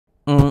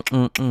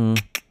Whole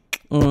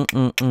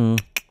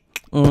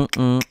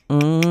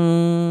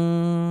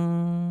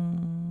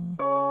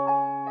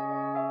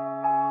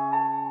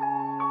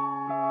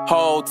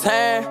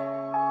time,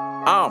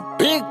 I'm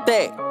big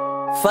that.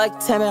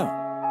 Fuck 10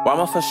 out. Why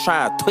my first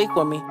trying to tweak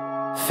with me?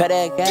 Fat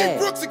ass guy.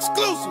 Brooks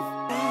exclusive.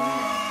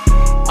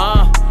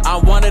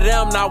 I'm one of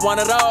them, not one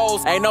of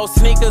those. Ain't no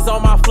sneakers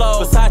on my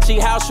flow. Versace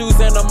house shoes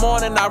in the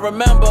morning, I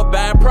remember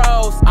bad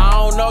pros. I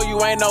don't know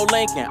you, ain't no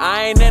Lincoln.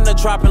 I ain't into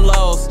dropping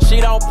lows.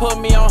 She don't put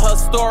me on her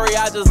story,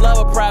 I just love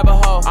a private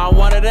hoe. I'm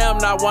one of them,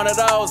 not one of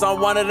those. I'm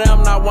one of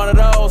them, not one of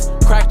those.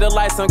 Crack the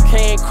lights on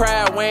King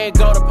Crab, we ain't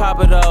go to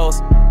Papa Do's.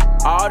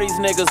 All these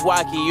niggas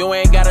wacky, you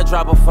ain't gotta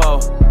drop a foe.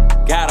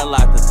 Gotta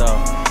lock the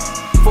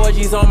door.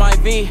 4G's on my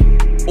V,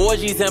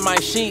 orgies in my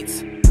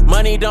sheets.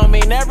 Money don't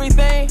mean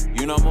everything,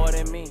 you know more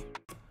than me.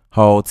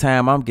 Whole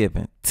time I'm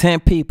giving 10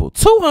 people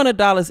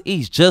 $200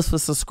 each just for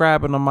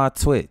subscribing to my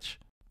Twitch.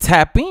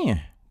 Tap in.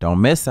 Don't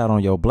miss out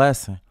on your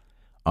blessing.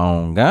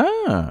 On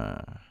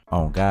God.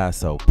 On God,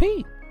 so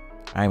Pete.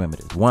 I remember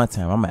this one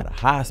time I'm at a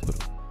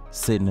hospital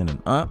sitting in an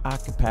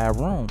unoccupied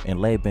room in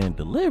labor and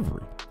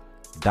delivery.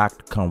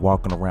 Doctor come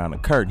walking around the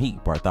curtain. He,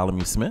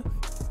 Bartholomew Smith.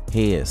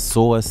 Head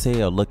sore as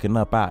hell, looking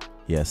up out.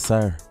 Yes,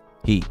 sir.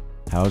 He,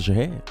 how's your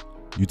head?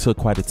 You took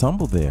quite a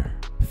tumble there.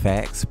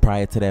 Facts,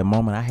 prior to that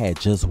moment, I had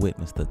just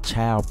witnessed the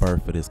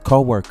childbirth of this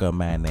co-worker of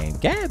mine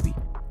named Gabby.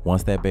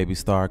 Once that baby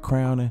started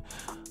crowning,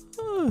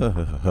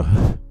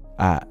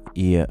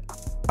 yeah,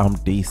 I'm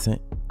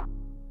decent.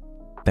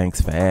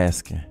 Thanks for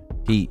asking.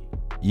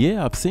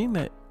 Yeah, I've seen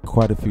that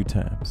quite a few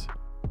times.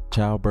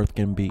 Childbirth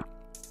can be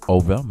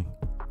overwhelming.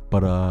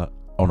 But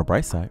on the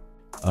bright side,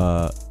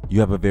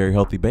 you have a very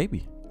healthy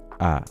baby.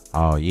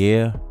 Oh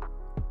yeah?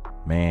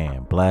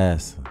 Man,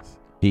 blessings.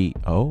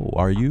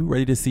 Are you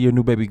ready to see your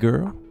new baby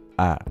girl?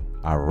 I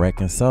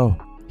reckon so.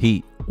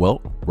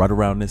 Well, right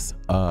around this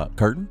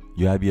curtain,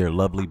 you have your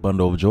lovely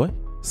bundle of joy.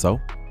 So,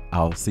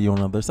 I'll see you on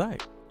the other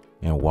side.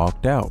 And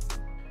walked out.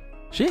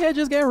 Shit had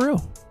just got real.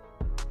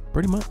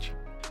 Pretty much.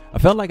 I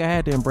felt like I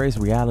had to embrace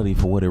reality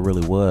for what it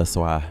really was,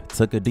 so I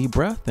took a deep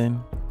breath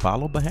and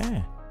followed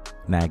behind.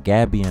 Now,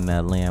 Gabby in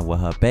that land with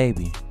her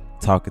baby,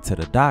 talking to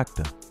the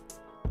doctor.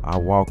 I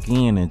walk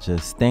in and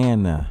just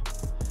stand there,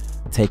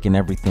 taking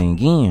everything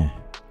in.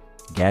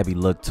 Gabby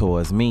looked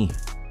towards me.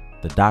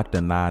 The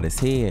doctor nod his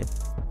head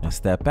and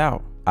step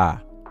out.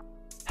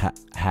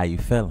 How you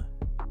feeling?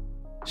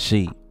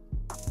 She,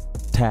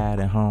 tired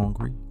and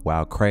hungry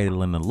while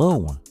cradling the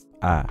little one.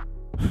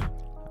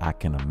 I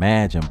can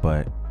imagine,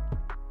 but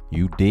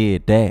you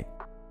did that.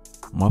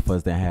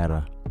 Motherfuckers that had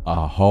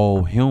a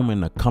whole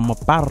human to come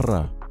up out of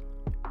her.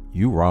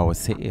 You raw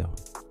as hell.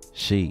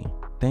 She,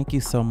 thank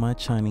you so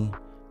much, honey.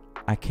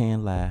 I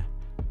can't lie.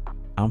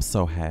 I'm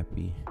so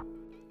happy.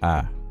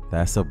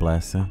 That's a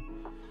blessing.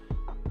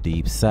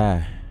 Deep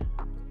sigh.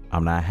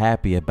 I'm not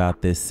happy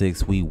about this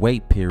 6-week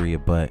wait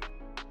period, but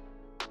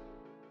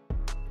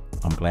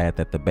I'm glad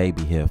that the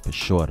baby here for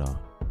sure though.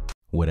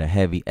 With a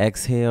heavy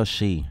exhale,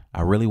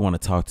 I really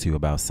want to talk to you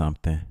about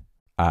something.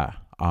 Oh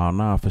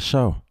no, for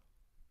sure.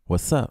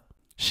 What's up?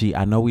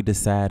 I know we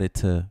decided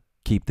to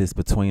keep this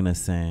between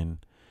us and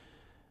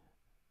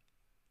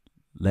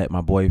let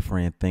my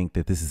boyfriend think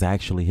that this is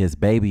actually his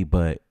baby,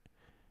 but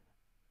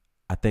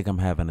I think I'm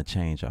having a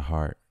change of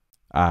heart.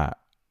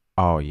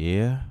 Oh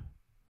yeah?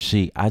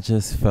 I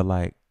just feel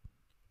like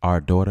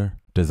our daughter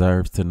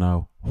deserves to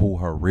know who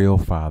her real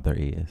father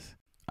is.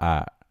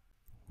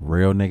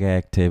 Real nigga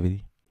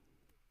activity.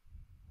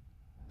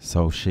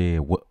 So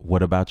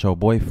what about your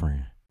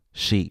boyfriend?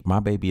 My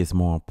baby is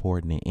more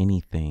important than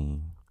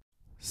anything.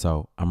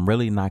 So I'm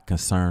really not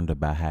concerned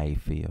about how you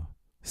feel.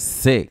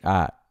 Sick.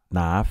 Nah,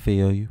 I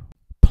feel you.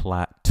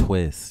 Plot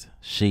twist.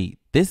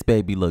 This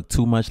baby look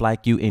too much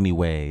like you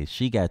anyway.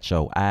 She got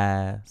your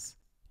eyes,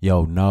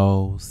 your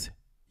nose,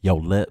 your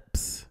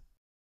lips.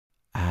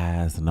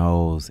 Eyes,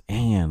 nose,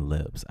 and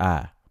lips.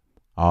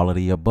 All of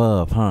the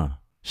above, huh?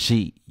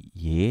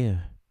 Yeah.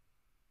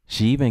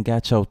 She even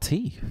got your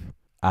teeth.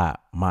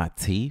 My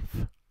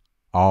teeth?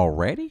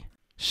 Already?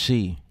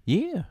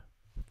 Yeah.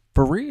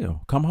 For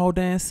real. Come hold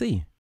down and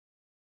see.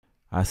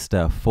 I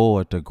step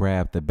forward to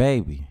grab the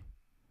baby.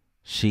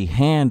 She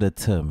handed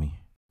to me.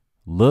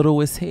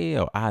 Little as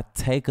hell. I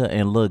take her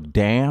and look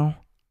down.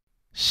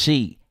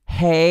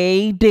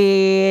 Hey,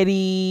 daddy.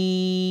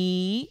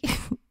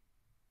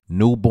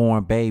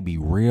 Newborn baby,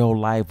 real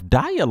life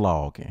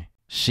dialoguing.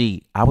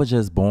 I was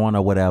just born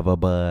or whatever,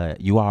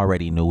 but you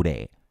already knew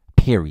that.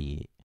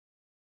 Period.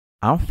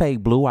 I'm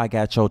fake blue. I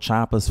got your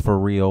chompers for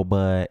real,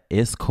 but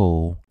it's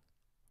cool.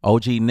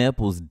 OG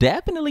nipples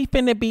definitely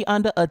finna be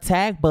under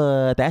attack,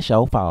 but that's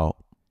your fault.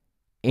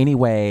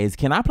 Anyways,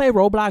 can I play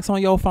Roblox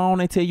on your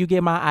phone until you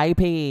get my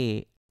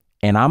iPad?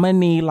 And I'ma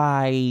need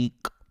like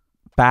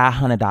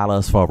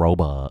 $500 for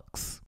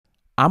Robux.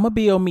 I'ma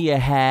build me a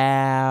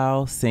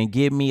house and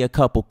get me a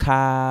couple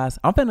cars.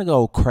 I'm finna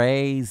go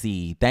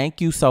crazy.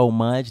 Thank you so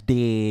much,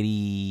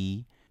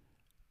 daddy.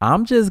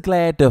 I'm just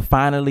glad to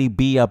finally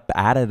be up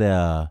out of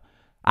there.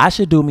 I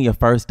should do me a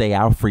first day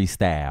out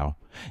freestyle.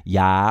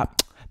 Yeah,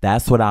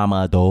 That's what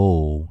I'ma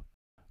do.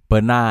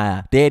 But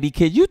nah, daddy,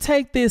 can you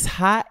take this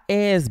hot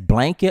ass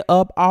blanket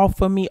up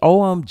off of me?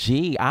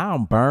 OMG,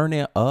 I'm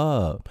burning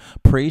up.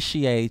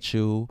 Appreciate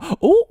you.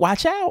 Ooh,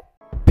 watch out.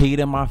 Peed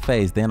in my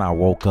face, then I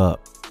woke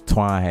up.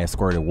 Twine had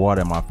squirted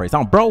water in my face.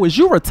 Bro, is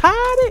you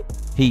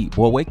retarded?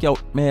 Boy, wake your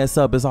ass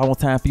up. It's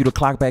almost time for you to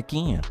clock back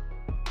in.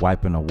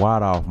 Wiping the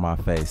water off my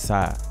face.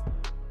 Side.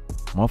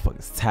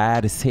 Motherfuckers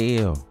tired as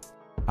hell.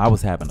 I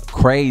was having a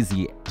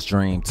crazy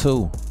dream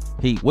too.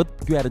 What,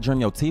 you had a dream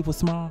your teeth was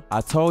small?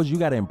 I told you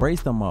gotta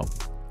embrace them up.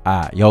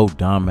 Yo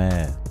dumb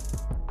ass.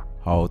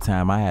 Whole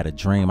time I had a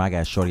dream I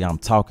got shorty I'm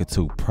talking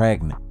to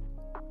pregnant.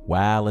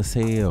 Wild as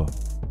hell.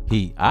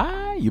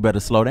 You better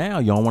slow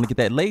down. You don't want to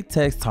get that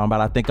latex. Talking about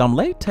I think I'm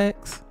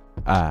latex.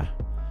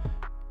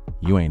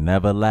 You ain't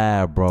never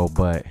lied, bro,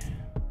 but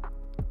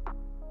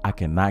I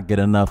cannot get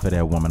enough of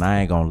that woman.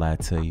 I ain't gonna lie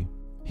to you.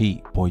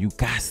 Boy, you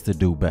got to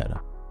do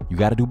better. You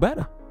gotta do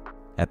better.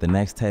 At the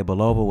next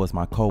table over was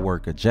my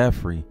coworker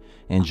Jeffrey,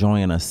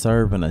 enjoying a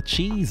serving of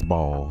cheese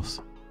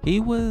balls. He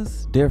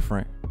was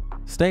different.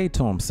 Stayed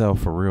to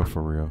himself for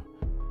real.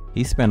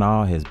 He spent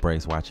all his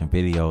breaks watching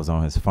videos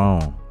on his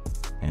phone.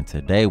 And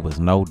today was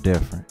no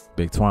different.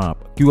 Big Twomp,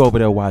 you over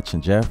there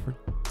watching Jeffrey?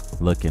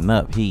 Looking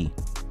up,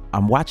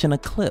 I'm watching a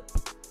clip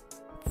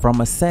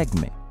from a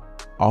segment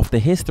off the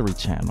History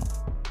Channel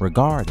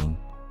regarding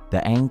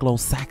the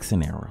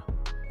Anglo-Saxon era.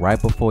 Right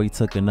before he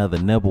took another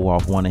nibble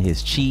off one of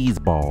his cheese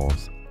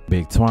balls.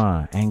 Big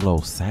Twine,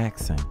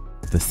 Anglo-Saxon.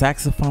 The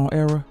saxophone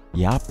era?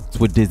 Yup, it's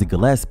with Dizzy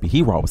Gillespie.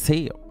 He raw as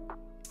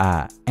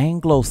hell.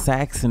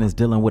 Anglo-Saxon is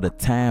dealing with a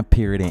time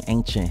period in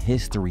ancient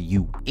history,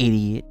 you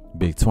idiot.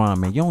 Big Twine,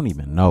 man, you don't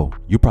even know.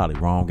 You probably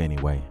wrong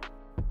anyway.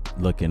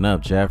 Looking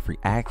up, Jeffrey,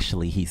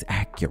 actually, he's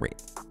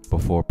accurate.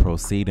 Before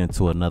proceeding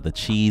to another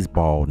cheese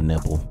ball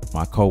nibble,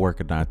 my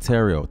coworker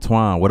Dontario,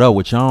 Twine, what up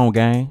with your own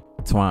gang?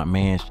 Twine,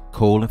 man,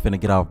 cool and finna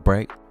get off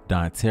break.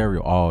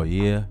 Dontario, oh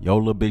yeah, yo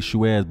little big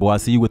shoe ass boy, I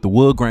see you with the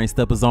wood grain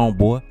steppers on,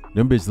 boy.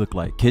 Them bitches look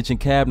like kitchen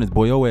cabinets,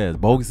 boy, your ass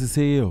bogus as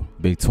hell.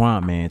 Big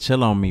Twine, man,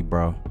 chill on me,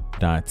 bro.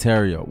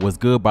 Dontario, what's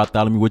good,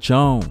 Bartholomew, what you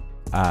on?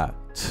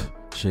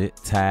 Shit,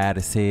 tired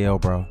as hell,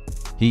 bro.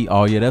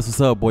 Oh yeah, that's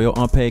what's up, boy, your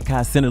unpaid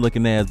Kai Center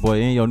looking ass, boy,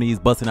 in your knees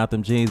busting out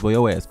them jeans, boy,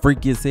 your ass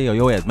freaky as hell,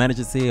 your ass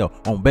managed as hell,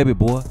 on baby,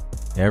 boy.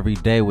 Every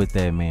day with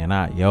that, man,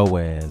 not your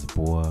ass,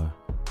 boy.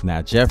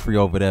 Now Jeffrey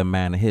over there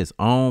minding his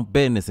own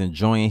business,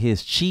 enjoying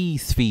his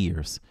cheese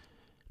spheres.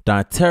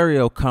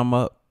 Dontario come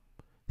up,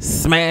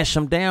 smash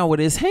him down with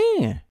his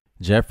hand.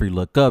 Jeffrey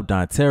look up,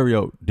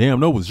 Dontario, damn,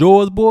 that was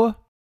yours, boy?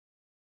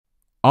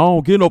 I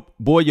don't get no,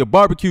 boy, your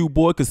barbecue,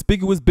 boy,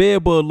 conspicuous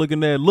bed bug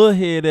looking at little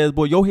head ass,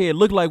 boy. Your head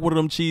look like one of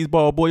them cheese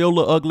balls, boy, your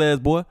little ugly ass,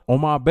 boy. On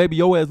my baby,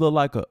 your ass look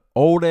like a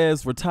old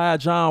ass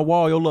retired John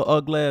Wall, your little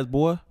ugly ass,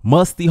 boy.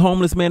 Musty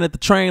homeless man at the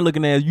train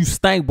looking at you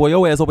stink, boy.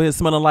 Your ass over here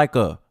smelling like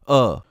a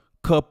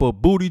cup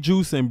of booty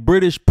juice and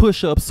British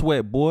push-up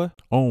sweat, boy.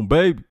 On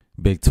baby.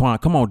 Big Twine,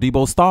 come on,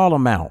 Debo, stall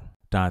him out.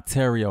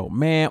 Dontario,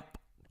 man,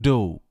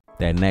 dude.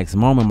 That next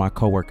moment, my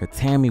coworker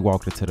Tammy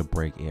walked into the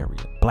break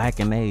area.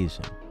 Black and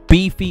Asian.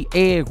 Beefy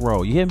egg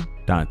roll, you hear me?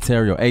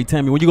 Dontario, hey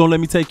Tammy, when you gonna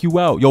let me take you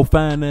out? Yo,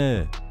 fine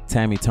ass.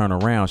 Tammy turn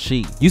around,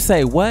 you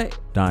say what?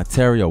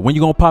 Dontario, when you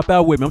gonna pop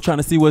out with me? I'm trying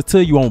to see what's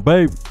to you on,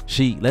 baby.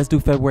 Let's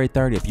do February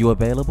 30th. You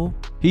available?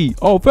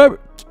 February.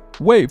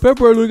 Wait,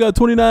 February only got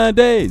 29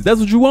 days. That's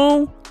what you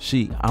on?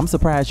 I'm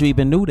surprised you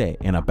even knew that.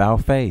 In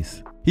about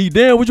face.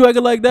 Damn, what you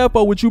acting like that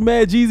for? What you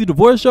mad Jeezy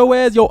divorce your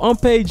ass? Your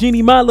unpaid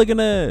Jeannie my looking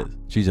ass.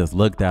 She just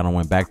looked at and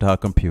went back to her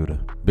computer.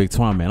 Big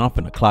Twine, man, I'm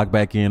finna clock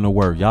back in to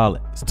work. Y'all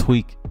is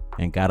tweaking.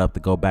 And got up to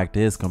go back to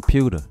his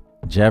computer.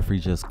 Jeffrey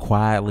just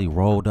quietly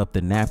rolled up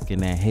the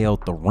napkin and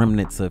held the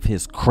remnants of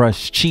his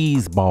crushed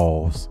cheese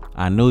balls.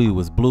 I knew he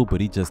was blue, but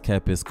he just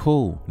kept his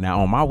cool. Now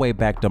on my way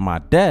back to my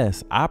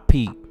desk, I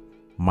peeped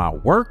my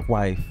work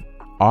wife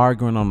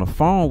arguing on the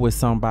phone with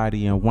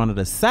somebody in one of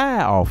the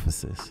side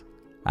offices.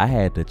 I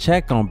had to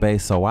check on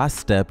base, so I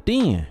stepped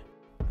in.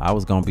 I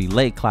was gonna be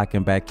late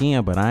clocking back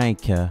in, but I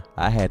ain't care.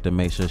 I had to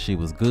make sure she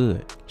was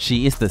good.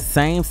 It's the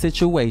same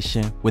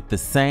situation with the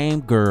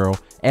same girl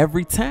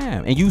every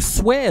time, and you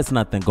swear it's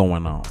nothing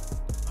going on.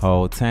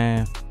 Whole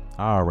time,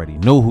 I already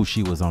knew who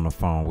she was on the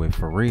phone with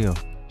for real.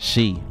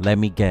 Let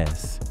me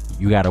guess,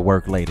 you gotta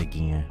work late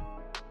again.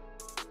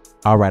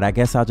 All right, I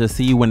guess I'll just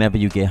see you whenever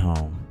you get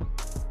home.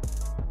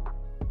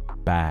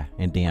 Bye,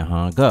 and then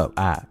hung up.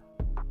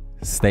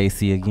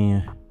 Stacy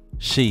again.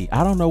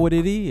 I don't know what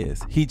it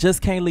is. He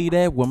just can't leave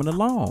that woman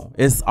alone.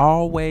 It's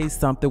always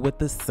something with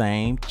the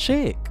same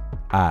chick.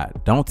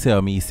 Don't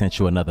tell me he sent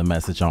you another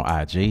message on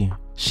IG.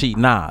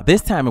 Nah,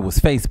 this time it was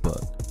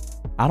Facebook.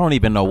 I don't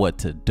even know what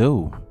to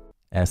do.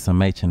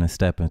 SMH is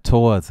stepping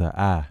towards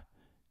her.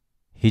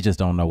 He just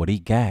don't know what he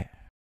got.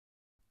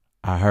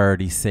 I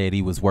heard he said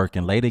he was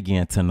working late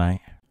again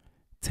tonight.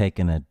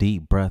 Taking a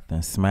deep breath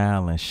and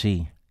smiling,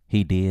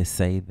 he did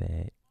say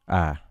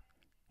that.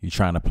 You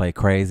trying to play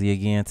crazy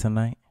again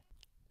tonight?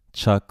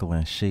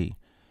 Chuckling,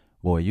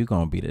 boy, you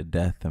gonna be the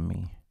death of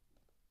me.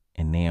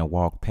 And then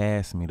walk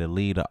past me to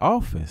leave the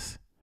office.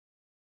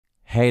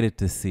 Hated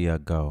to see her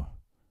go.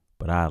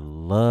 but I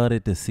loved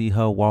it to see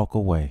her walk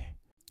away.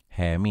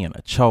 Had me in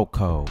a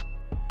chokehold.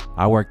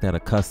 I worked at a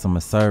customer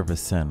service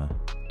center.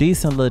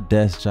 Decent little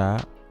desk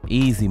job.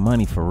 Easy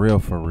money for real,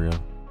 for real.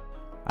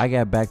 I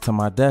got back to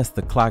my desk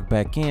to clock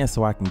back in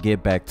so I can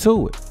get back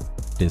to it.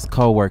 This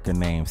coworker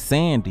named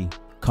Sandy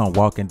come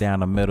walking down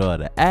the middle of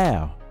the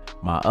aisle.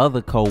 My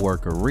other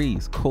coworker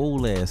Reese,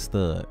 cool ass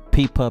stud,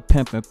 peep her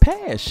pimpin'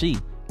 past she.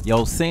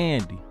 Yo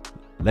Sandy,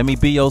 let me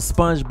be your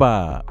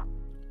SpongeBob.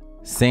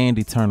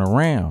 Sandy turn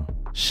around.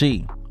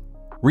 She,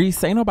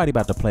 Reese, ain't nobody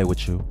about to play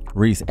with you.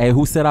 Reese, hey,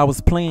 who said I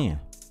was playing?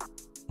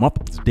 My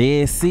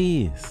dead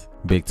serious.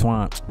 Big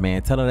Twine,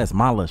 man, tell her that's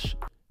my lush.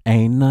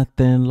 Ain't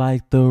nothing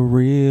like the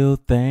real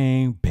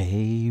thing,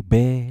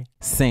 baby.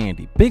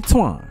 Sandy, Big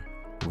Twine.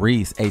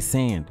 Reese, hey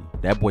Sandy,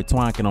 that boy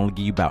Twine can only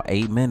give you about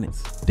 8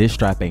 minutes. This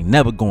strap ain't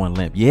never going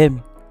limp, you hear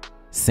me?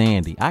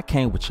 Sandy, I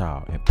came with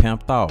y'all and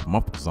pimped off.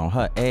 Motherfuckers on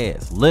her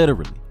ass,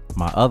 literally.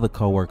 My other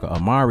coworker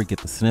Amari get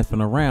to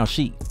sniffing around.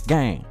 She,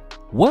 gang,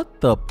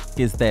 what the f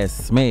is that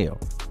smell?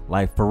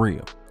 Like for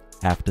real.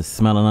 After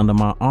smelling under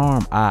my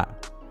arm,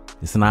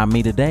 it's not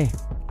me today.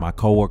 My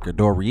coworker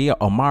Doriel,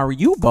 Amari,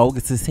 you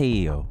bogus as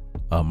hell.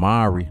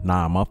 Amari,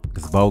 nah,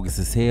 motherfuckers bogus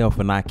as hell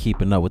for not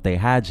keeping up with their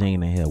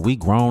hygiene in here. We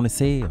grown as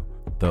hell.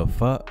 The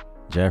fuck?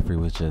 Jeffrey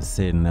was just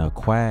sitting there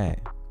quiet.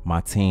 My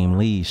team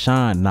lead,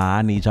 Sean, nah,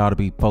 I need y'all to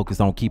be focused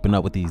on keeping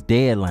up with these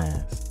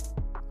deadlines.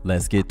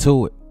 Let's get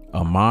to it.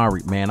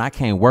 Amari, man, I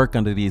can't work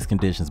under these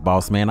conditions,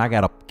 boss man. I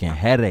got a fucking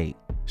headache.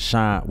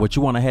 Sean, what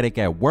you want a headache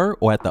at work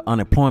or at the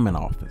unemployment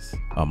office?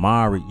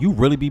 Amari, you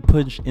really be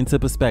put into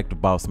perspective,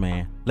 boss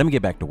man. Let me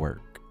get back to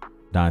work.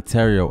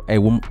 Dontario, hey,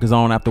 what goes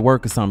on after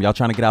work or something? Y'all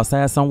trying to get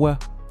outside somewhere?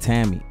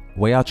 Tammy,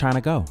 where y'all trying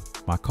to go?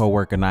 My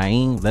coworker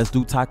Naeem, let's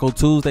do Taco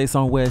Tuesday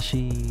somewhere.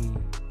 She.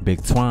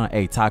 Big Twine,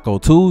 hey, Taco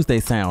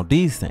Tuesday sound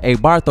decent. Hey,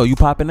 Bartho, you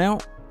popping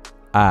out?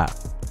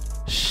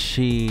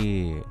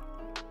 Shit.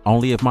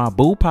 Only if my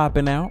boo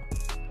popping out.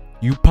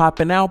 You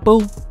popping out,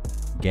 boo?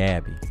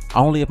 Gabby,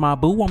 only if my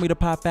boo want me to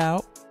pop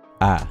out.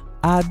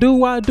 I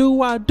do.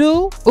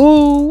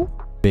 Ooh.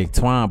 Big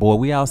Twine, boy,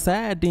 we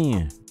outside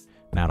then.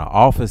 Now the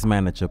office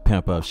manager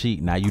pimp up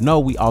sheet. Now you know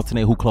we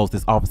alternate who close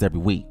this office every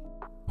week.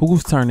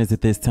 Whose turn is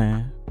it this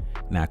time?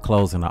 Now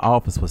closing the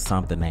office was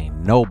something ain't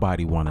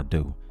nobody want to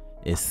do,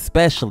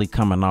 especially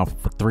coming off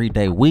of a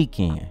 3-day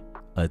weekend.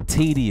 A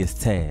tedious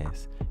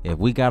task. If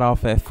we got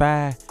off at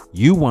 5,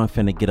 you weren't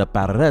finna get up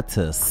out of there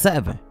till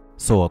 7.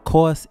 So of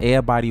course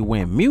everybody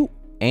went mute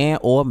and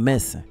or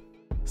missing.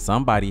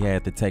 Somebody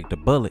had to take the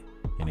bullet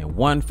and it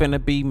wasn't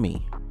finna be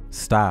me.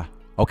 Star.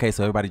 Okay,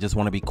 so everybody just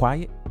want to be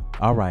quiet?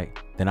 All right,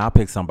 then I'll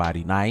pick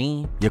somebody.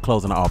 Naeem, you're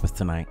closing the office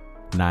tonight.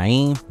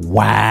 Naeem,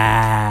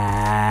 wow.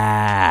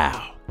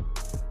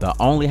 The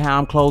only how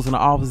I'm closing the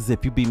office is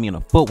if you beat me in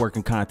a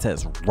footworking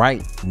contest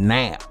right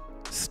now.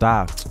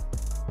 Stop.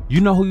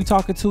 You know who you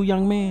talking to,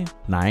 young man?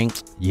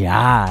 Naeem, yeah,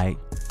 all right.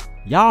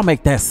 Y'all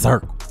make that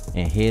circle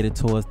and headed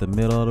towards the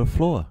middle of the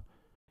floor.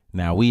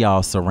 Now we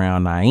all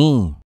surround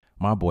Naeem.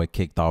 My boy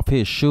kicked off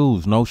his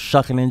shoes, no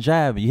shucking and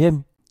jiving, you hear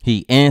me?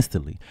 He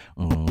instantly,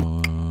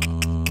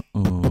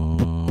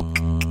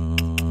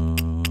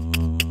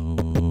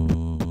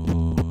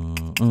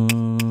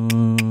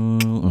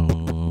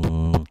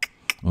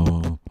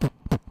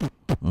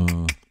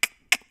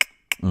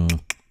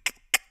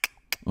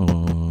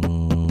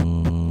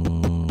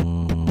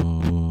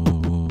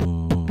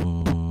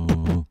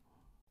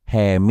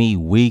 had me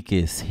weak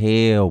as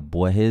hell,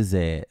 boy. His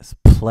ass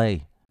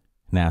play.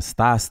 Now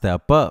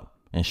step up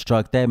and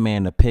struck that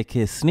man to pick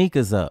his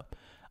sneakers up.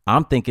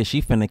 I'm thinking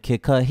she finna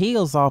kick her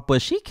heels off,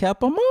 but she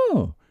kept them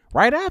on.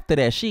 Right after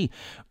that, she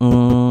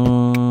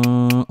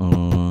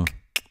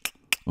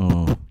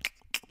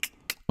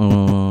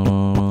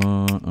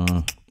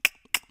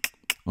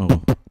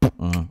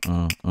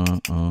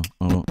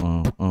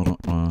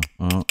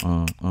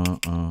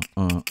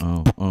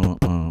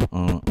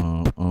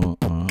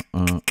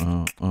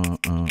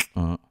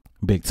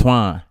Big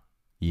Twine.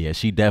 Yeah,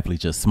 she definitely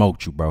just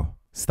smoked you, bro.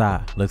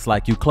 Stop. Looks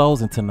like you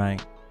closing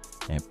tonight.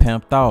 And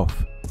pimped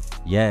off.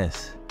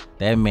 Yes,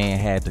 that man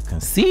had to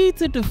concede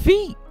to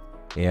defeat.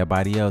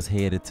 Everybody else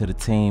headed to the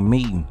team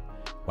meeting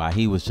while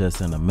he was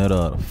just in the middle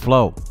of the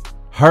flow.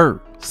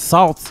 Hurt,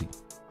 salty.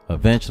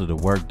 Eventually the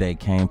workday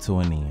came to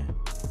an end.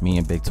 Me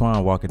and Big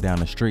Twine walking down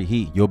the street.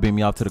 You'll beat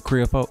me off to the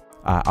crib, folk?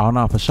 Oh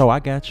no, for sure, I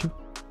got you.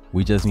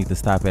 We just need to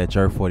stop at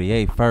Jerk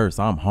 48 first.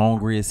 I'm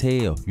hungry as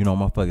hell. You know,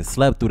 motherfuckers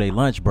slept through their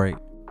lunch break.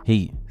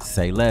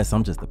 Say less,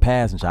 I'm just a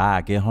passenger.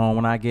 I get home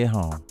when I get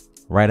home.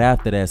 Right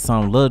after that,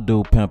 some little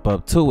dude pimp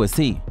up to us.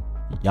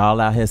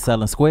 Y'all out here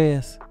selling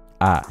squares?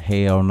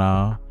 Hell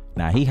no.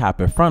 Now he hop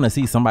in front of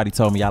us. Somebody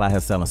told me y'all out here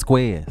selling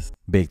squares.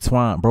 Big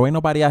Twine, bro, ain't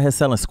nobody out here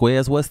selling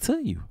squares. What's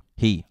to you?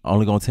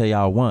 Only gonna tell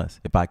y'all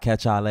once. If I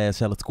catch y'all ass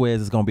selling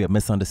squares, it's gonna be a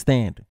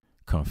misunderstanding.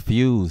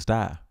 Confused,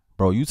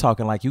 bro, you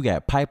talking like you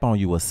got pipe on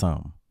you or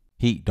something.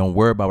 Don't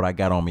worry about what I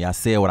got on me. I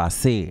said what I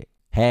said.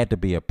 Had to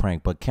be a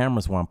prank, but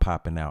cameras weren't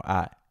popping out.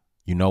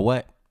 You know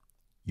what?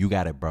 You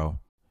got it, bro.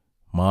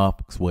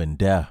 Motherfuckers wasn't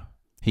there.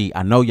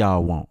 I know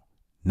y'all won't.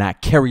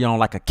 Not carry on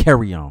like a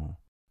carry on.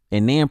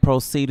 and then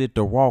proceeded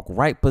to walk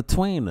right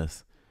between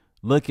us,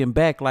 looking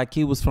back like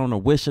he was from the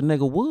Wish a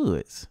Nigga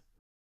Woods.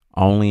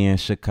 Only in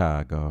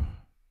Chicago.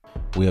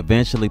 We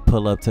eventually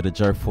pull up to the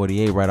Jerk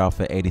 48 right off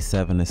of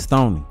 87 and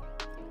Stony.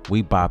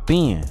 We bop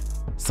in.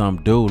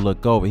 Some dude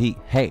look over.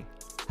 Hey,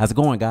 how's it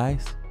going,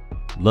 guys?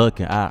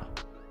 Looking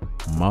out.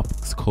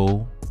 Motherfucker's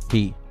cool.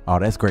 Oh,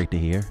 that's great to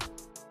hear.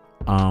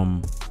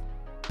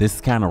 This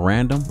is kind of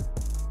random,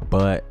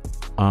 but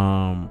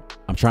I'm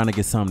trying to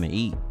get something to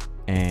eat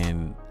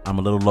and I'm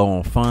a little low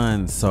on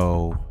funds,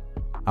 so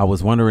I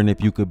was wondering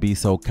if you could be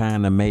so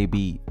kind to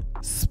maybe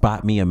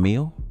spot me a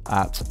meal.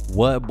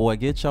 What, boy?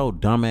 Get your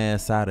dumb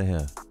ass out of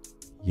here.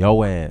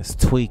 Yo ass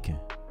tweaking.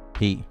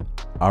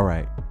 All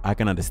right, I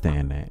can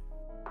understand that.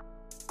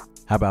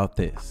 How about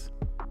this?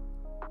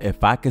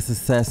 If I could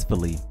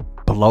successfully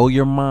blow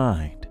your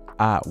mind.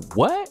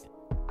 What?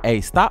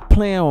 Hey, stop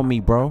playing with me,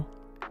 bro.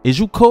 Is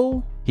you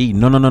cool?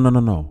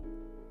 No.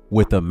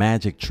 With a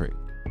magic trick.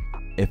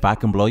 If I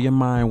can blow your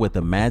mind with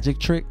a magic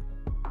trick,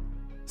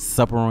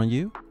 supper on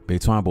you.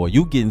 Big Twine boy,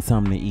 you getting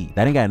something to eat.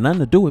 That ain't got nothing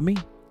to do with me.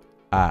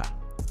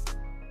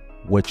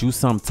 What, you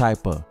some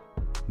type of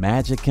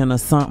magician or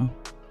something?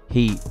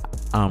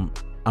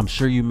 I'm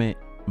sure you meant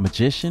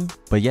magician,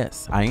 but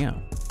yes, I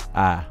am.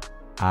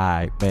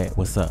 I bet.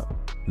 What's up?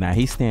 Now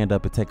he stand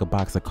up and take a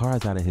box of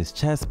cards out of his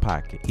chest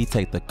pocket. He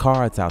take the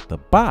cards out the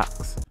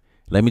box.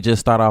 Let me just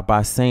start off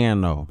by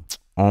saying though,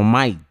 on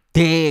my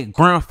dead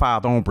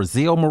grandfather on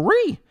Brazil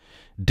Marie,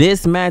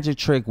 this magic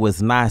trick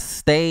was not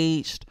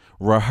staged,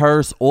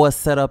 rehearsed, or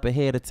set up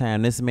ahead of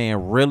time. This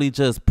man really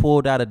just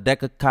pulled out a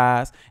deck of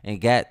cards and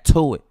got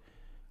to it.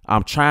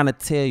 I'm trying to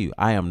tell you,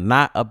 I am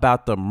not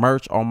about to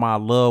merch on my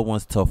loved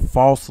ones to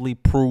falsely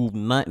prove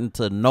nothing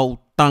to no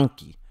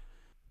donkey.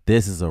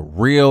 This is a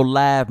real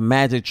live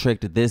magic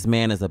trick that this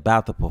man is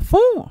about to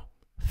perform.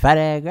 Fat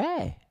ass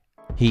guy.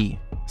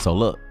 So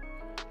look,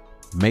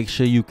 make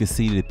sure you can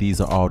see that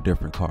these are all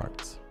different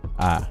cards.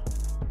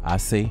 I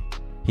see.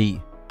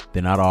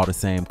 They're not all the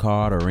same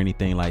card or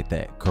anything like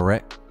that,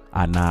 correct?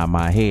 I nod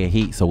my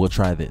head. So we'll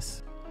try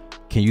this.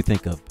 Can you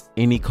think of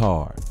any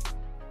card?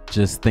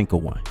 Just think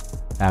of one.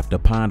 After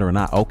pondering,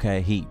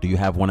 okay, do you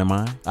have one in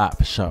mind?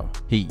 For sure.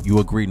 You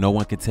agree no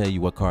one can tell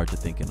you what card you're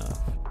thinking of.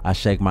 I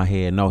shake my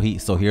head. No,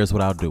 so here's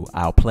what I'll do.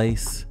 I'll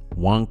place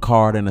one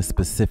card in a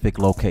specific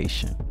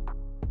location.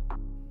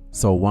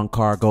 So one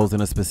card goes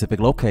in a specific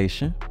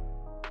location.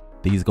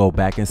 These go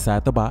back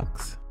inside the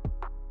box.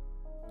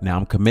 Now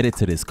I'm committed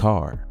to this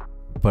card.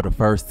 For the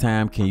first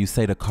time, can you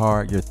say the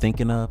card you're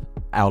thinking of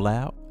out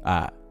loud?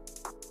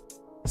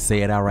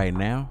 Say it out right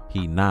now.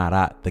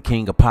 The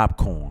king of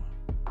popcorn.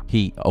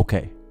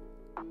 Okay.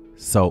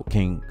 So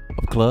king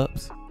of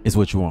clubs is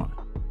what you want.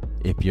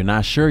 If you're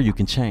not sure, you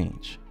can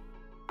change.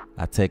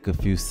 I take a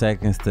few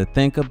seconds to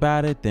think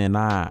about it, then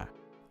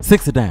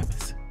six of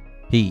diamonds.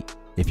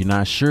 If you're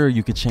not sure,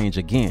 you can change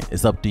again.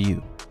 It's up to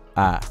you.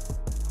 Nah,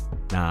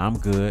 I'm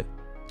good.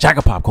 Jack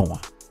of popcorn.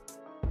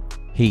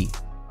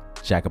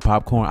 Jack of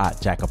popcorn.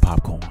 Jack of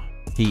popcorn.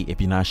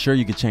 If you're not sure,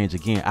 you can change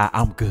again.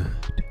 I'm good.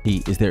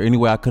 Is there any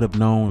way I could have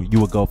known you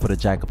would go for the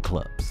jack of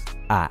clubs?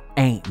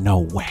 Ain't no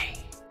way.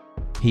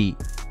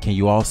 Can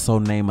you also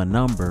name a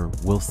number?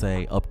 We'll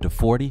say up to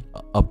 40.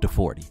 Up to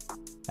 40.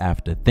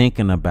 After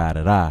thinking about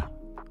it,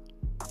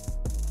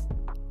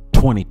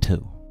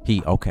 22.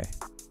 Okay.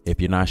 If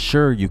you're not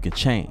sure, you can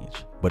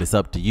change, but it's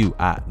up to you.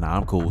 Nah,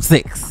 I'm cool.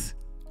 6.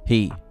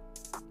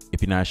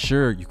 If you're not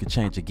sure, you can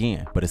change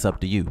again, but it's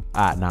up to you.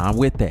 Nah, I'm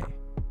with that.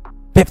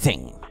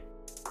 15.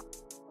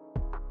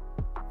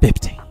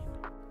 15.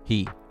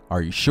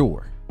 Are you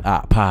sure?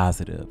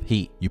 Positive.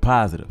 You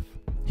positive?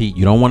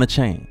 You don't want to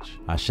change.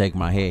 I shake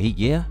my head.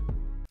 Yeah.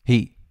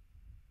 The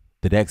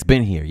deck's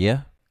been here,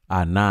 yeah?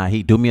 Nah,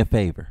 do me a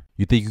favor.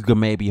 You think you could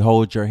maybe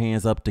hold your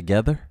hands up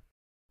together?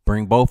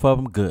 Bring both of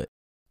them? Good.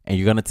 And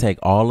you're going to take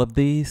all of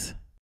these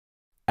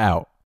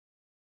out.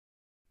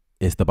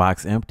 Is the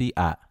box empty?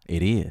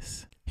 It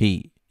is.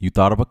 You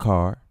thought of a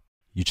card.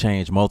 You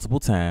changed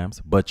multiple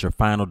times, but your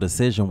final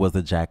decision was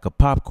the jack of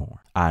popcorn.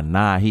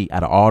 Nah,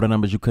 out of all the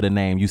numbers you could have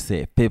named, you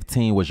said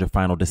 15 was your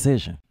final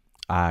decision.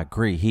 I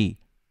agree.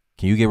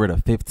 Can you get rid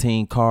of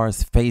 15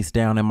 cards face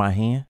down in my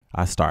hand?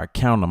 I start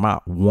counting them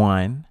out.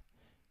 1,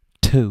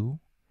 2,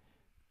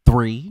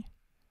 3,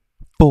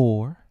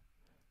 4,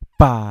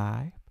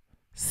 5,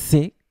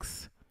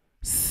 6,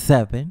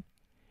 7,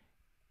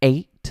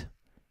 8,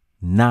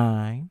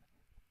 9,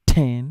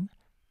 10,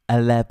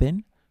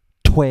 11,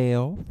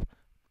 12,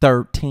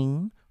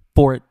 13,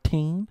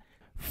 14,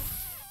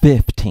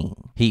 15.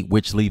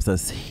 Which leaves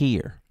us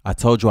here. I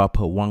told you I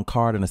put one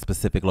card in a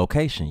specific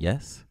location,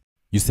 yes?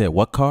 You said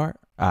what card?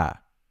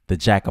 The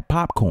jack of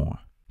popcorn.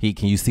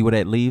 Can you see where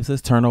that leaves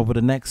us? Turn over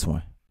the next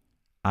one.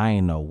 I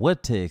ain't know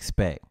what to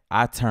expect.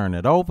 I turn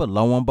it over,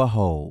 lo and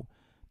behold,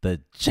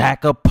 the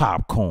jack of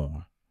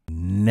popcorn.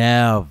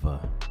 Never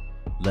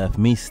left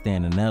me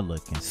standing there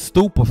looking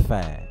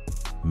stupefied.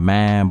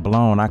 Mind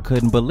blown. I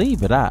couldn't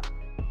believe it.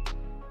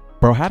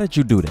 Bro, how did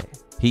you do that?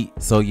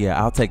 So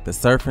yeah, I'll take the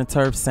surf and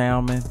turf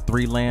salmon,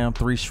 3 lamb,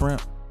 3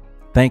 shrimp.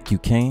 Thank you,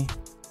 King.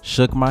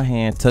 shook my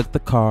hand, took the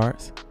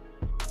cards,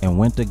 and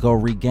went to go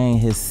regain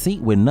his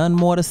seat with nothing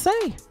more to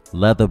say.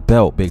 Leather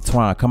belt, Big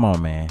Twine, come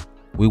on, man.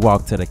 We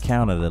walked to the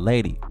counter. The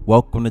lady,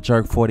 welcome to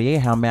Jerk 48.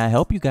 How may I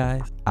help you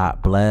guys?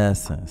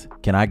 Blessings.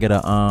 Can I get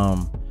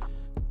a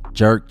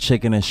jerk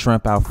chicken and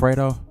shrimp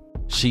Alfredo?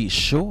 She,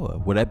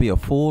 sure. Would that be a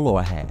full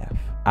or a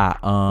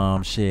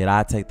half? Shit,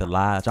 I take the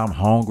large. I'm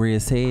hungry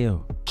as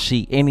hell.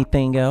 She,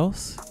 anything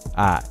else?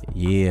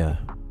 Yeah.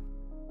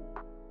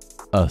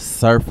 A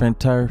surf and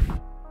turf?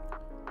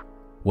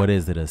 What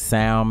is it? A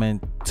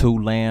salmon,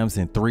 2 lambs,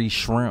 and 3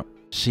 shrimp?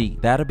 She,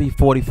 that'll be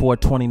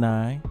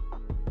 $44.29.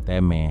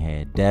 That man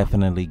had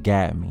definitely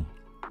got me.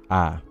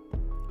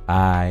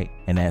 Alright,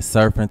 and that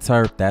surf and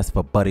turf, that's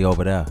for buddy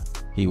over there.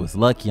 He was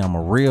lucky I'm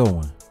a real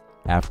one.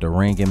 After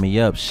ringing me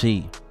up,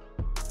 she,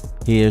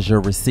 here's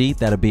your receipt.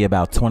 That'll be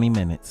about 20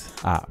 minutes.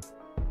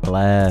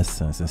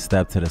 Blessings. And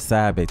step to the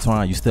side. Big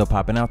Twine, you still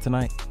popping out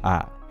tonight?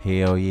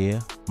 Hell yeah.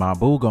 My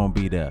boo gonna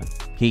be there.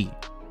 He,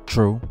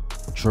 true.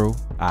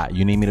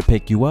 You need me to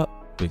pick you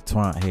up? Big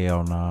Twine,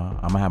 hell nah.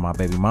 I'ma have my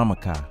baby mama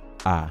car.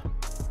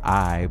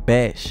 I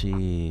bet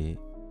shit.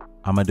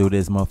 I'ma do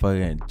this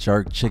motherfucking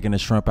jerk chicken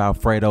and shrimp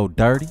Alfredo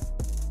dirty.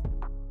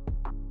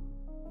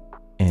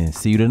 And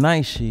see you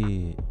tonight,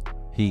 shit.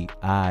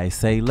 I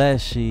say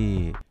less,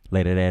 shit.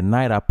 Later that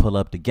night, I pull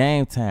up to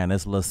Game Time.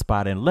 This little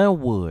spot in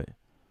Linwood.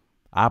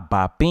 I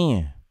bop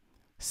in.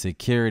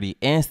 Security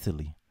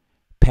instantly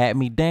pat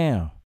me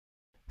down.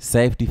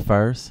 Safety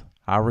first.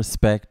 I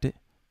respect it.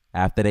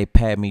 After they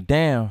pat me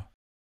down,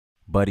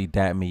 buddy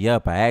dapped me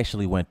up. I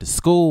actually went to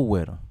school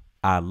with him.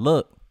 I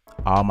looked.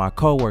 All my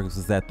coworkers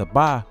was at the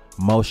bar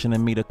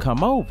motioning me to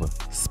come over.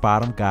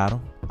 Spot him, got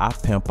him. I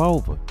pimp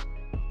over.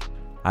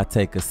 I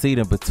take a seat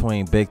in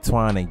between Big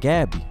Twine and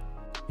Gabby.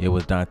 It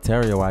was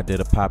Dontario. I did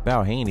a pop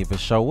out. He ain't even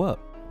show up.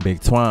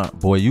 Big Twine,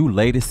 boy, you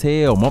late as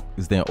hell.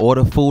 Motherfuckers then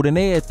order food and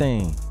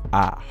everything.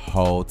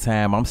 Whole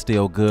time I'm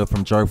still good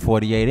from Jerk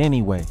 48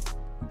 anyway.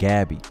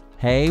 Gabby,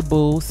 hey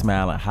boo,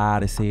 smiling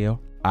hot as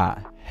hell.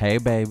 Hey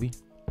baby,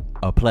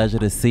 a pleasure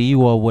to see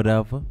you or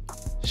whatever.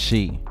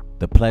 She,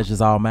 the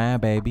pleasure's all mine,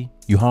 baby.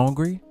 You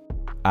hungry?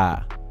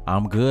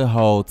 I'm good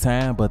whole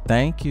time, but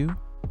thank you.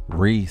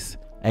 Reese,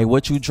 hey,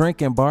 what you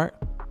drinking, Bart?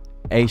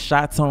 8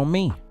 shots on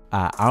me.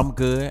 I'm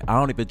good. I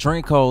don't even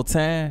drink whole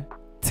time.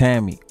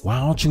 Tammy, why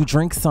don't you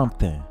drink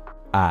something?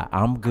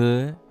 I'm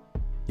good.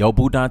 Yo,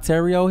 boo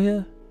Dontario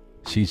here?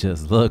 She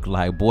just looked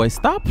like, boy,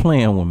 stop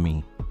playing with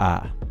me.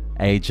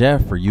 Hey,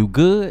 Jeffrey, you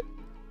good?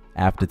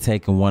 After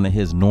taking one of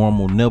his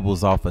normal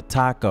nibbles off a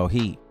taco,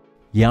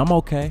 yeah, I'm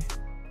okay.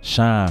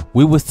 Sean,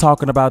 we was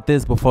talking about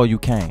this before you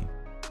came.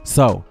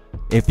 So,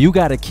 if you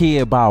got a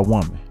kid by a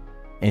woman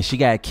and she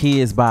got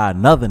kids by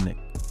another nigga,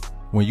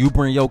 when you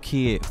bring your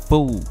kid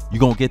food, you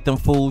gonna get them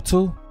food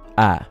too?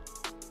 I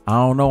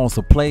don't know, on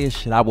some player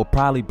shit, I would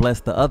probably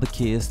bless the other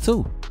kids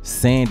too.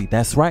 Sandy,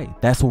 that's right.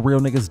 That's what real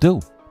niggas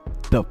do.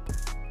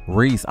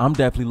 Reese, I'm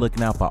definitely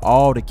looking out for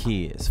all the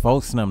kids.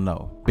 Folks and them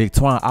know. Big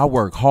Twine, I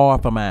work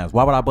hard for mine.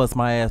 Why would I bust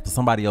my ass for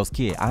somebody else's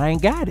kid? I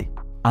ain't got it.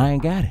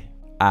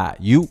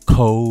 You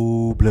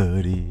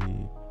cold-blooded.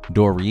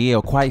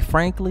 Doriel, quite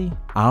frankly,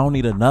 I don't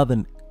need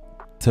another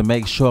to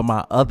make sure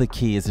my other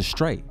kids is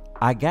straight.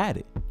 I got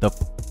it.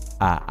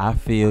 I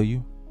feel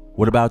you.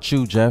 What about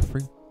you,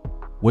 Jeffrey?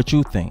 What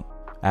you think?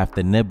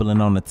 After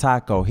nibbling on the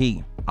taco,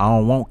 I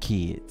don't want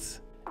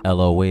kids.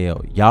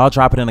 LOL. Y'all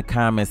drop it in the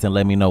comments and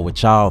let me know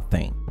what y'all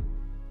think.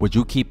 Would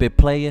you keep it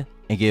player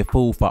and get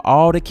food for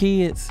all the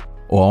kids,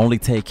 or only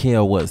take care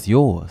of what's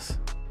yours?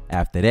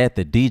 After that,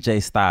 the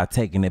DJ started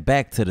taking it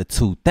back to the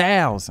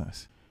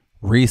 2000s.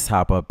 Reese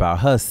hop up out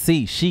her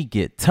seat, she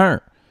get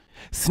turned.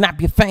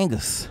 Snap your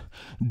fingers,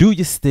 do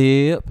your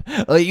step,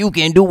 or you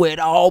can do it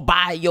all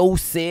by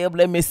yourself.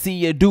 Let me see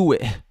you do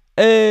it.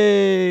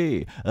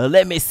 Hey,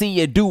 let me see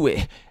you do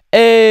it.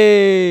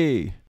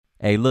 Hey,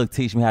 look,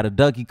 teach me how the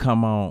Dougie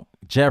come on.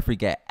 Jeffrey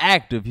got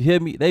active, you hear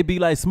me? They be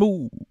like,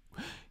 smooth.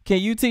 Can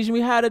you teach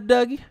me how to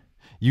Dougie?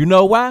 You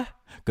know why?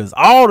 Cause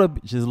all the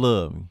bitches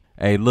love me.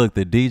 Hey, look,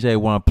 the DJ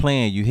wasn't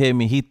playing, you hear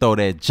me? He throw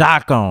that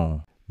jock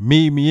on.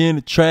 Meet me in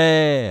the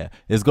trap,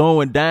 it's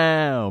going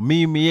down.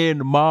 Meet me in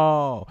the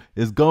mall,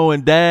 it's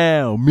going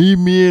down. Meet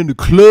me in the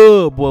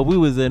club. Boy, we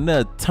was in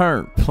that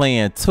turn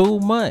playing too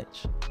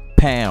much.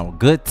 Pound,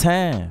 good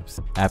times.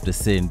 After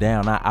sitting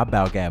down, I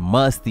about got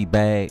musty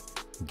bag.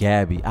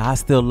 Gabby, I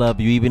still love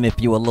you even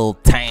if you a little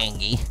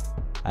tangy.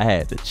 I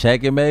had to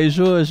check and make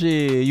sure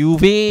shit, you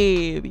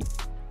feel me?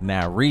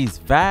 Now Reese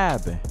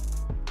vibing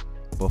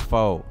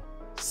before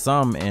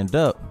some end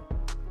up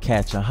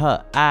catching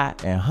her eye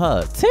and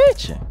her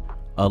attention.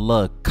 A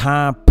little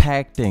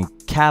compact and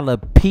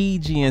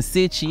calipegian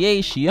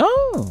situation.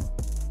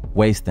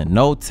 Wasting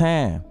no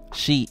time,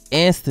 she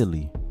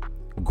instantly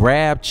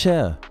grabbed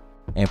chair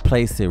and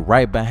placed it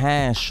right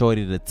behind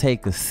Shorty to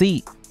take a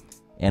seat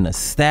and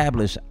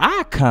establish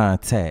eye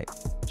contact.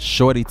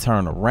 Shorty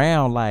turned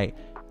around like,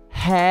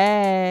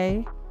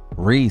 hey.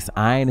 Reese,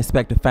 I ain't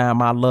expect to find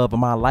my love of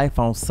my life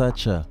on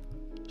such a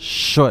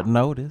short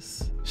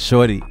notice.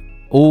 Shorty,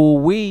 ooh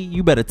wee,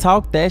 you better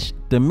talk that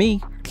to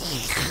me.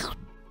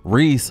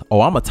 Reese,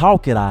 oh, I'ma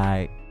talk it,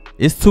 alright.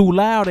 It's too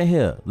loud in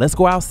here. Let's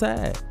go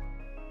outside.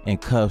 And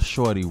cuff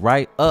Shorty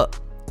right up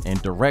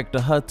and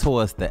directed her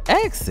towards the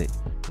exit.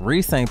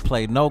 Reese ain't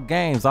played no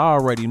games. I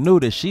already knew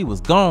that she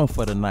was gone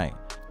for the night.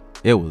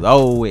 It was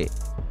over with.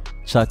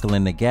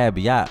 Chuckling to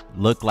Gabby, I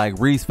looked like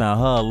Reese found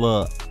her a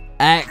little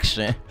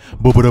action.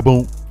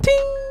 Boom.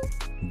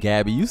 Ting.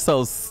 Gabby, you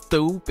so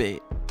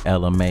stupid.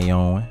 Ella May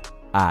on.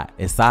 Alright,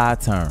 it's our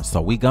turn,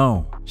 so we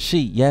gone. She,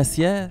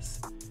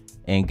 yes.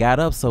 And got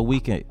up so we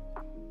can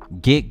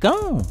get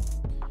gone.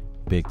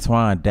 Big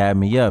Twine dabbed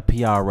me up.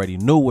 He already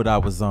knew what I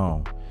was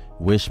on.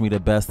 Wished me the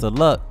best of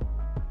luck.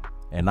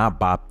 And I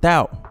bopped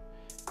out.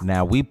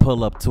 Now we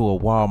pull up to a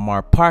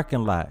Walmart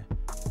parking lot.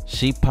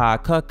 She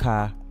park her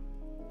car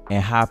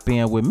and hop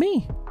in with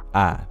me.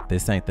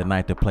 This ain't the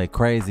night to play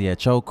crazy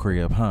at your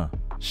crib, huh?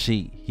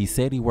 He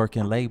said he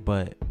working late,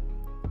 but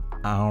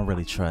I don't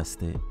really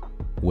trust it.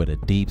 With a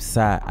deep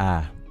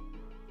sigh,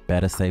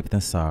 better safe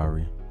than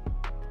sorry.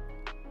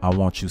 I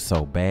want you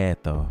so bad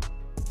though.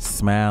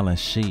 Smiling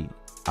she,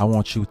 I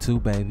want you too,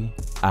 baby.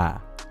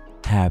 How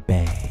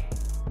bad?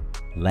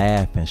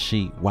 Laughing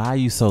she, why are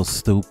you so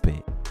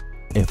stupid?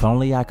 If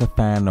only I could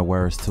find the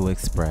words to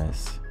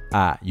express.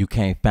 You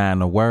can't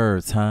find the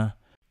words, huh?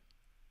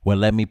 Well,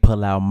 let me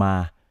pull out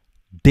my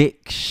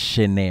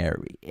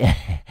dictionary.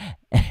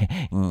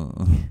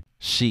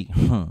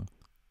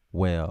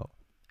 Well,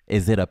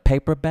 is it a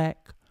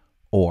paperback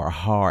or a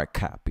hard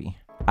copy?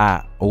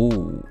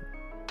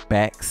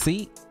 Back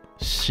seat?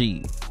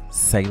 She,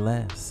 say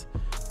less.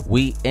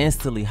 We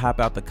instantly hop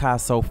out the car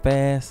so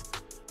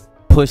fast.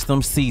 Push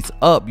them seats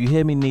up, you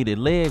hear me, needed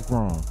leg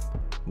room.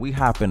 We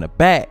hop in the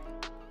back.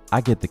 I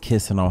get the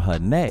kissing on her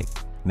neck.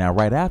 Now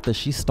right after,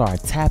 she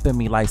started tapping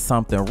me like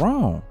something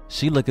wrong.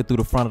 She looking through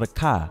the front of the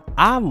car.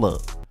 I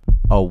look.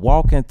 A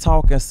walking,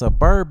 talking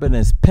Suburban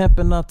is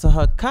pimping up to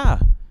her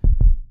car.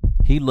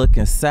 He look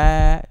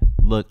inside,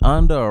 look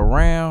under,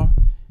 around.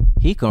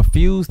 He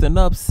confused and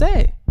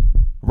upset.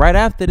 Right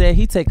after that,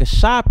 he take a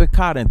shopping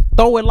cart and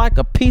throw it like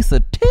a piece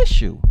of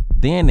tissue.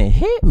 Then it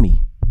hit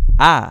me.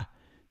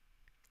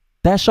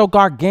 That's your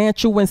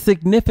gargantuan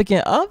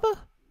significant other?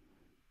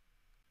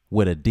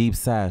 With a deep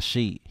sigh,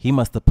 he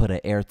must have put an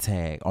air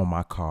tag on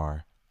my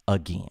car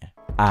again.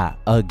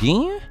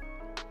 Again?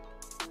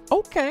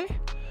 Okay.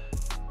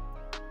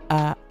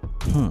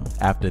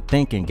 After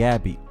thinking,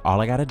 Gabby,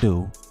 all I gotta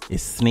do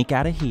is sneak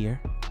out of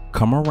here,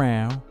 come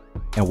around,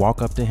 and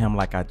walk up to him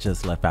like I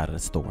just left out of the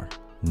store.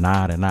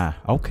 Nod and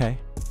okay.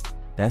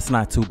 That's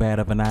not too bad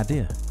of an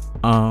idea.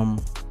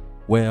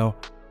 Well,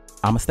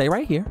 I'ma stay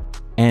right here,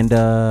 and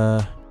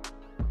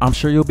I'm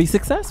sure you'll be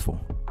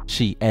successful.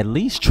 She, at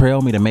least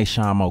trail me to make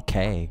sure I'm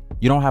okay.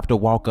 You don't have to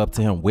walk up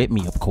to him with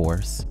me, of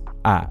course.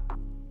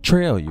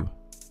 Trail you.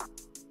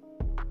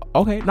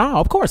 Okay, nah,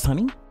 of course,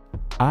 honey.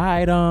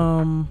 Alright,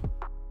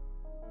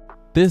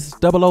 this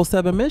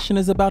 007 mission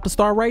is about to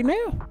start right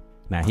now.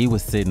 Now, he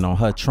was sitting on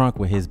her trunk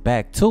with his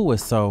back to it,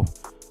 so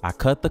I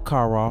cut the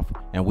car off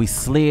and we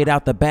slid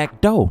out the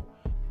back door.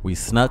 We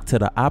snuck to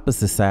the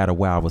opposite side of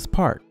where I was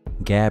parked.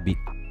 Gabby,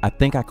 I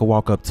think I could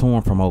walk up to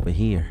him from over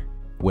here.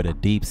 With a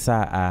deep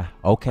sigh,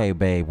 okay,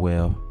 babe,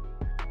 well,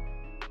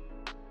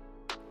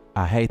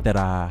 I hate that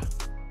our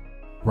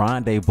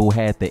rendezvous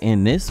had to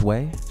end this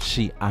way.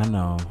 I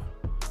know.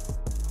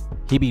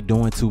 He be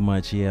doing too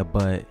much, yeah,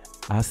 but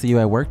I'll see you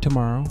at work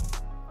tomorrow.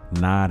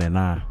 Nod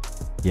and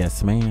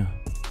yes, ma'am.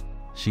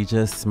 She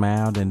just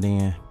smiled and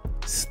then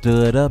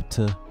stood up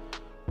to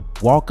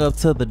walk up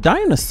to the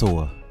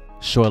dinosaur.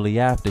 Shortly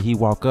after he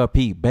walked up,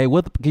 babe,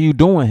 what are you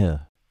doing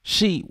here?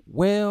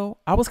 Well,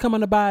 I was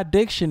coming to buy a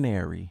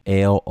dictionary.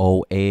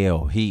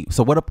 LOL.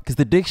 So what up is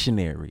the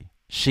dictionary?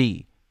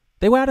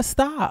 They were out of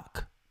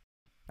stock.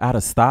 Out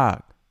of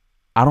stock?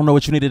 I don't know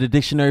what you needed a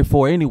dictionary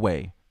for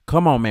anyway.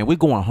 Come on, man, we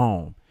going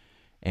home.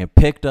 And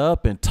picked her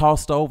up and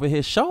tossed her over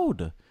his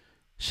shoulder.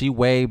 She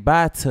waved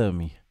bye to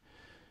me.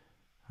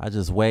 I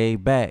just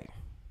waved back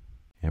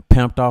and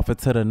pimped off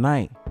into the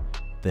night.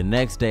 The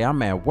next day,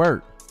 I'm at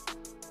work.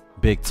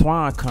 Big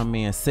Twine come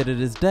in and sit at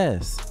his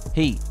desk.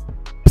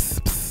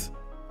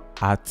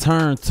 I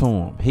turned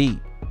to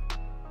him.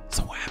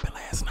 So what happened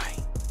last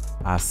night?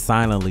 I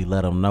silently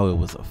let him know it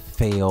was a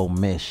failed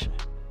mission.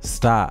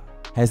 Stop.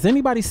 Has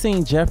anybody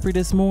seen Jeffrey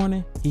this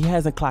morning? He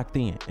hasn't clocked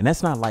in, and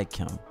that's not like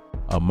him.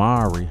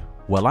 Amari.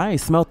 Well, I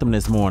ain't smelt him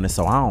this morning,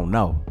 so I don't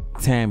know.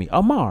 Tammy.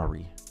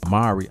 Amari,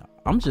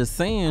 I'm just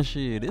saying,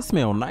 shit, it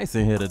smell nice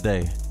in here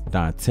today.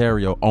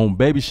 Dontario, on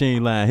baby, she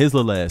ain't lying. His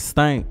little ass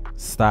stank.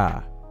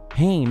 Stop.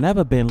 He ain't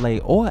never been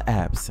late or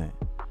absent.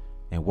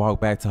 And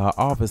walked back to her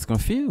office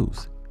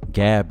confused.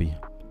 Gabby.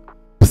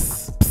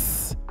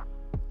 Psst.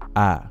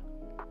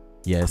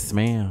 Yes,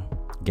 ma'am.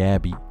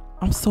 Gabby,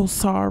 I'm so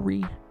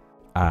sorry.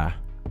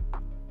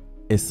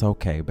 It's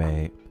okay,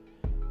 babe.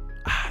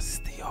 I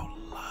still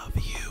love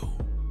you.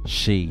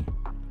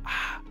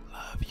 I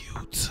love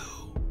you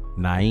too.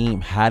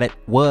 Naeem, how that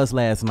was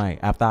last night.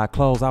 After I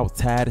closed, I was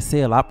tired as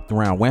hell. I looked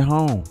around, went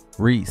home.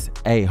 Reese,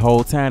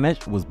 whole time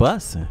that was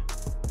busting.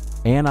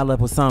 And I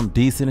left with something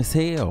decent as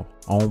hell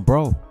on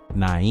bro.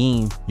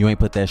 Naeem, you ain't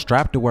put that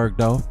strap to work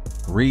though.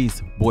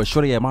 Reese, boy,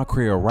 shorty at my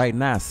crib right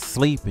now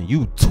sleeping.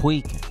 You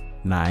tweaking.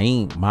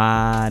 Naeem,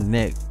 my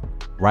neck.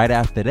 Right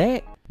after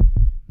that,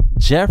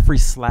 Jeffrey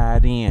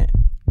slide in,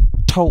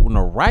 toting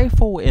a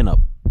rifle and a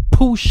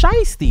Pooh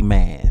Shiesty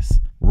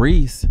mask.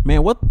 Reese,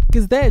 man, what the fuck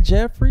is that,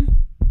 Jeffrey?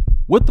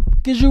 What the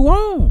fuck is you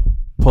on?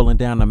 Pulling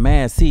down the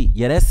mask seat.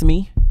 Yeah, that's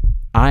me.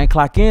 I ain't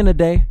clock in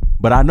today,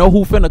 but I know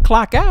who finna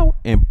clock out,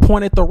 and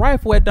pointed the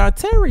rifle at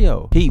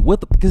Dontario. He,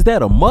 what the fuck is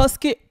that, a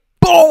musket?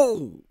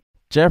 Boom!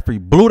 Jeffrey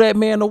blew that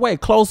man away,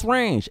 close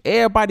range.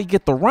 Everybody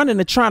get the running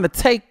and trying to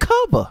take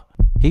cover.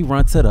 He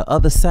run to the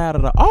other side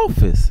of the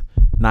office.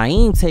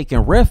 Naeem taking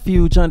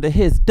refuge under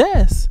his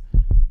desk.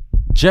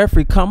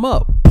 Jeffrey come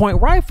up,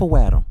 point rifle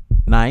at him.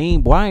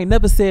 Naeem, boy, I ain't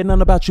never said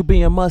nothing about you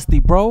being musty,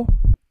 bro.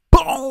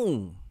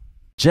 Boom!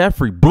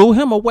 Jeffrey blew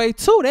him away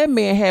too. That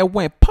man had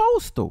went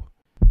postal.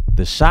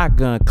 The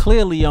shotgun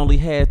clearly only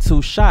had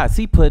 2 shots.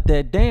 He put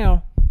that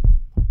down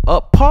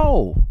up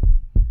pole.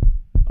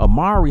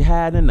 Amari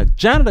had in the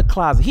janitor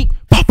closet. He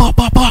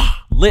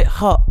lit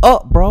her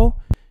up, bro.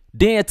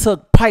 Then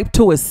took pipe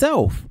to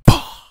itself.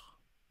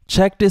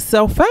 Checked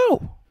itself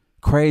out.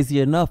 Crazy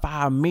enough,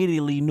 I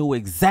immediately knew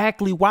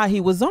exactly why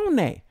he was on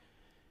that.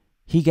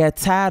 He got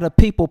tired of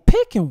people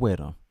picking with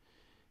him.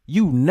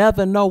 You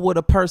never know what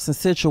a person's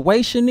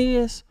situation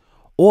is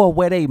or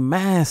where they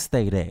mind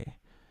state at.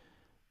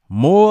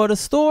 More of the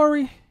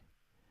story,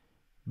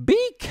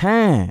 be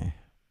kind.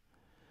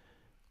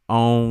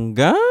 On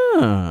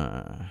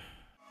gun.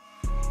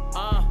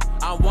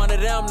 I'm one of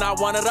them, not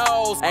one of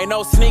those. Ain't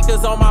no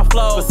sneakers on my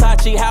flow.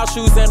 Versace house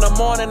shoes in the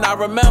morning, I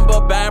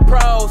remember bad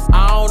pros.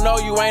 I don't know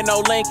you, ain't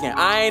no Lincoln.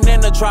 I ain't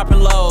into dropping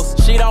lows.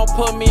 She don't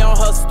put me on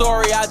her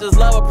story, I just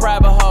love a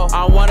private hoe.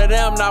 I'm one of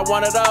them, not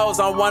one of those.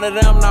 I'm one of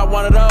them, not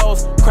one of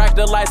those. Crack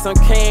the lights on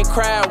King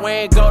Crab, we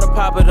ain't go to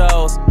Papa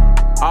Do's.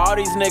 All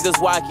these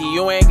niggas wacky,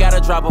 you ain't gotta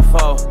drop a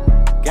foe.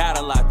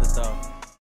 Gotta lock the door.